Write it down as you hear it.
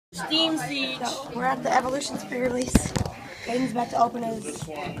Steam Siege. So we're at the Evolutions pre-release. Aiden's about to open his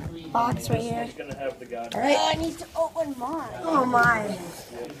box right here. Alright. I need to open mine. Oh my.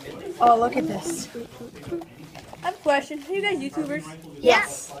 Oh, look at this. I have a question. Are you guys YouTubers?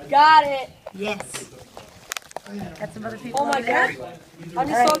 Yes. Got it. Yes. Got some other people Oh my over there. god. I'm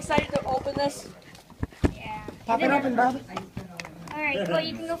just so excited to open this. Yeah. Pop it open, bub. Alright, well,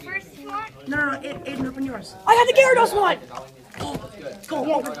 you can go first if you want. No, Aiden, open yours. I got the Gyarados one.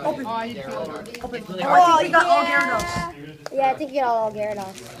 Go, open. Open. Oh, you got all Gyarados. Yeah, I think you got all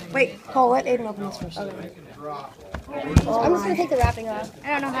Gyarados. Wait, Cole, let Aiden open this first. I'm just gonna take the wrapping off.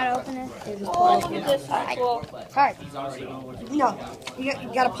 I don't know how to open it. Oh, look at this. Cool. Hard. No, you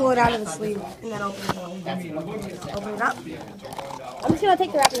gotta pull it out of the sleeve and then open it. Open it up. I'm just gonna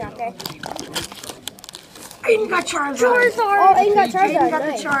take the wrapping off, okay? Aiden got Charizard. Oh, Aiden got Charizard. Aiden got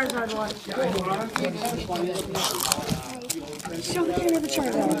Nice. the Charizard one. Show the camera the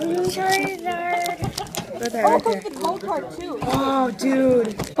Charizard. Charizard. Right there, Oh, right look there. at the code card too. Oh,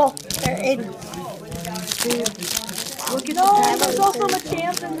 dude. Cole, there, Aiden. Dude. Look at No, the there's also a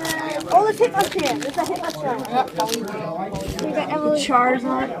champ in there. Oh, let's hit my champ. There's a hit my champ.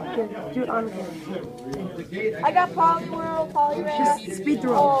 Charizard. Here, do it on the camera. I got Poliwhirl, Poliwrath. Just speed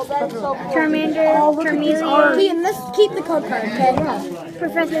through Oh, it. that's so cool. Charmander. Oh, look at these arms. Ian, let's keep the code card, okay?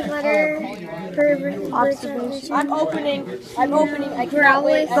 Professor's letter. Observation. I'm opening. I cannot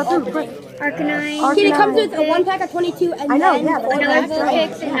wait. Growlithe. I'm opening. Arcanine. It comes with a 1-pack of 22 and I know, yeah. But another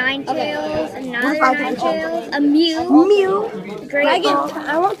that's Vulpix, a Ninetales, another What if I get Ninetales, a Mew, Mew. Great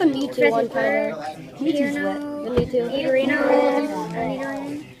I want the Mewtwo one. Mewtwo, the Mewtwo, Nidorino,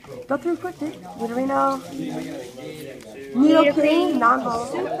 Go through quick, dude. Nidorino. Nidoking. Non-ball.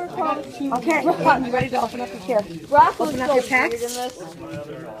 Super Pokemon. Okay, you ready to open up your chair? Brock Open looks up so your weird packs. in this.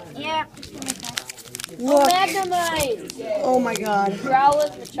 Yeah. Look. Magnemite. Oh my god.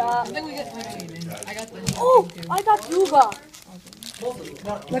 Growlithe, Machop. Oh, I got Zuba.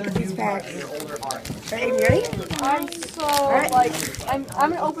 Look at these packs. Alright, you ready? I'm so I'm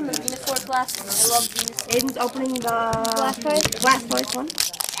gonna open the Venusaur class. I love Venusaur. Aiden's opening the Blastoise one.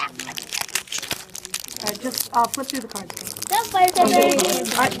 Alright, just flip through the cards. That's fire type.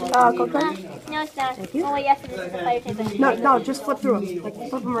 Alright, code card? No, it's not. Thank you. Oh, wait, yes, it is a fire type. No, just flip through them. Like,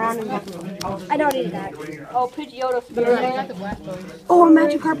 flip them around and go through them. I don't need that. Oh, Pidgeotto. Oh, a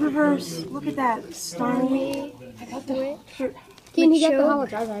Magikarp reverse. Look at that. Starmie. Can he get the hollow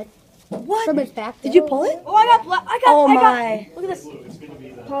Charizard? What? From his back? Did you pull it? Oh, I got. Oh I my. got. Look at this.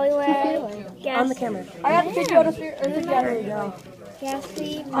 Poliwag, On the camera. I got the Pidgeotto sphere. Or the There you go.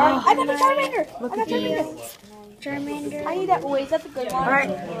 Ghastly, I got the Charmander. Look I got at these. Charmander. Charmander. I need that. Wait, that's a good one. Alright,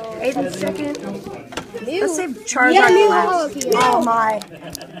 Aiden's second. Let's save Yeah, Charizard Mew. last. Oh my.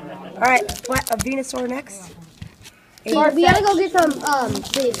 Alright, a Venusaur next. We gotta go get some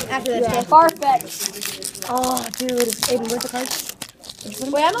sleep after this. Okay? Farfetch. Oh, dude. Aiden, where's the cards?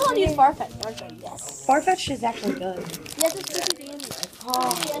 Wait, I'm allowed to use Farfetch, aren't I? Yes. Farfetch is actually good. Yes, it's pretty dandy.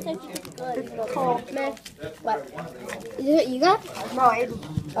 Oh, yeah, it's actually good. Cool. Man, what? You got? No, Aiden.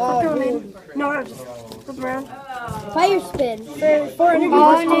 Flip through them, Aiden. No, just flip them around. Fire spin for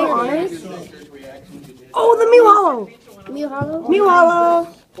 400. Oh, the Mew Hollow. Mew Hollow. Mew Hollow.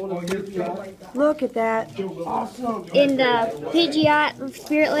 Look at that. In the Pidgeot,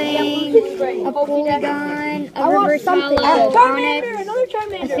 Spirit Lane, a Polygon, a Reverse Hollow, Charmander, Onyx, another a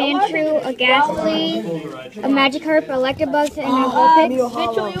Charmander. Sandshrew, a Ghastly, a Magikarp, a Electabuzz, and a Vulpix.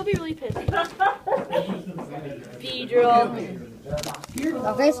 Mitchell, you'll be really pissed. Beedrill.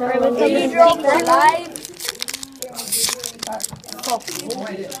 Okay, so Beedrill for life.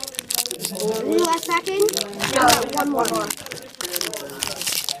 last second. Yeah, one more.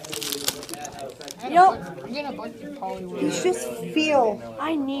 You know, You just feel.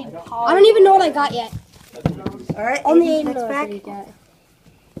 I need I power. don't even know what I got yet. Alright, Only Aiden's Aiden next knows pack. what he got.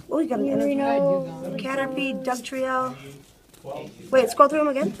 Oh, you got an energy. Reno. Caterpie, Dugtrio. Wait, scroll through them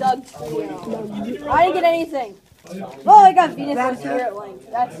again. Doug. I didn't get anything. Oh, I got Venus and Spirit Link.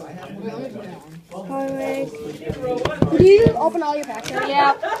 That's Do you open all your packs? Right?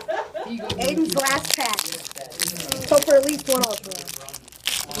 yeah. Aiden's last pack. So for at least one ultra.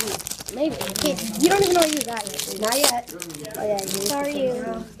 Maybe. Okay. You don't even know what you got yet. Not yet. Oh yeah, sorry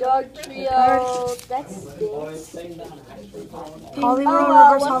you. Doug Trio. That's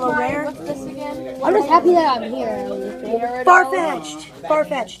Poliwhirl, Reverse Hollow Rare. What's this again? I'm just happy that I'm here. Farfetch'd.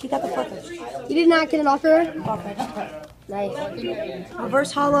 Farfetch'd. You got the Farfetch'd. You did not get an offer? Farfetch'd. Nice.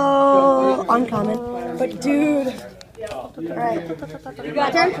 Reverse Hollow, uncommon. But dude, Alright. You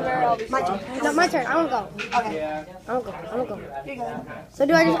got turn? My turn. No, my turn. I want to go. Okay. I'm gonna go. You're good. So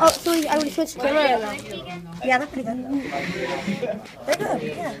do I just? Oh, so I would switch the camera or no? Yeah, they're pretty good. They're good.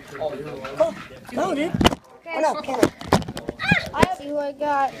 Yeah. Cool. Go, dude. Oh no, camera. Let's see who I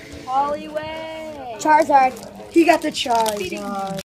got. Hollyway. Charizard. He got the Charizard.